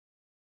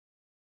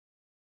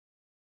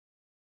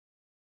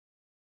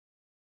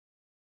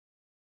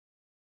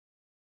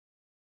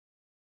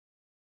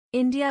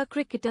India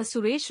cricketer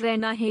Suresh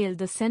Raina hailed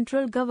the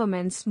central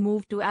government's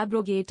move to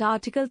abrogate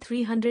Article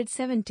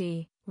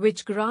 370,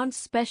 which grants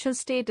special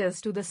status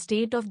to the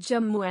state of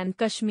Jammu and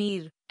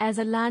Kashmir, as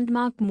a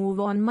landmark move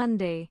on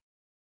Monday.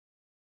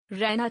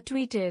 Raina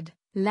tweeted,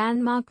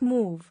 "Landmark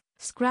move,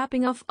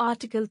 scrapping of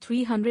Article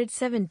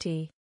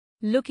 370.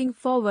 Looking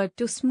forward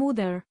to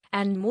smoother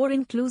and more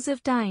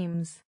inclusive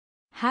times.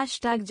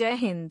 #Jai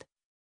Hind."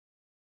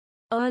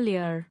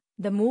 Earlier,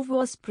 the move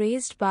was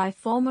praised by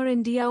former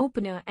India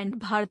opener and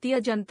Bharatiya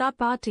Janata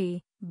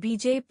Party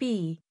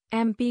 (BJP)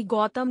 MP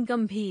Gautam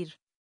Gambhir.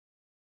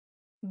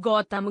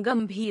 Gautam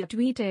Gambhir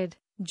tweeted,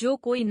 "जो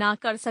कोई ना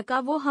कर सका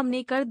वो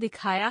हमने कर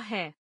दिखाया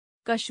है।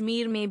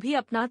 कश्मीर में भी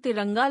अपना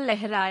तिरंगा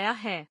लहराया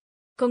है।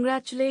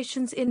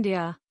 Congratulations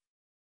India."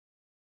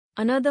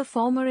 Another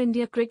former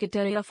India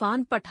cricketer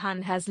Irfan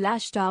Pathan has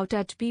lashed out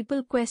at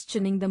people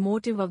questioning the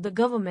motive of the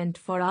government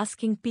for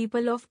asking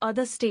people of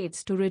other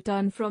states to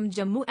return from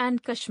Jammu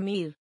and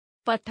Kashmir.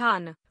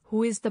 Pathan,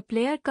 who is the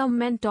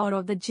player-cum-mentor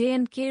of the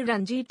J&K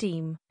Ranji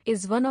team,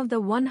 is one of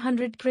the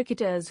 100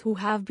 cricketers who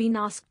have been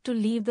asked to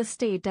leave the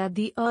state at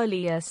the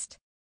earliest.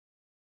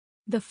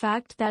 The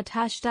fact that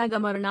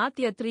 #Amarnath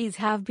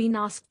Yatris have been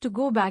asked to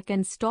go back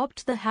and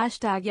stopped the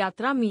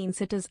 #Yatra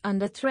means it is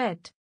under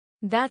threat.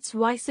 That's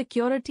why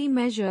security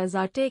measures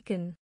are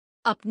taken.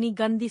 अपनी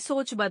गंदी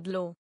सोच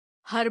बदलो।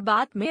 हर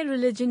बात में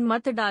religion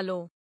मत डालो।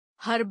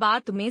 हर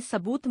बात में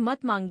सबूत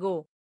मत मांगो।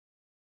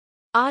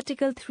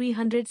 Article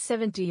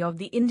 370 of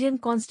the Indian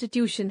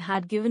Constitution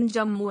had given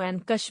Jammu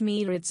and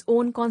Kashmir its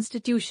own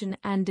constitution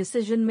and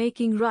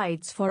decision-making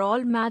rights for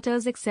all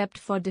matters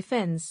except for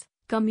defense,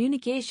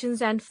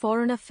 communications and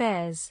foreign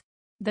affairs.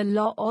 The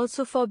law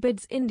also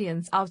forbids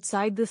Indians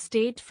outside the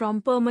state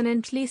from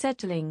permanently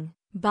settling,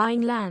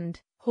 buying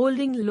land,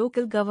 holding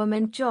local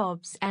government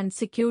jobs and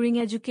securing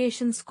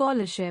education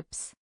scholarships.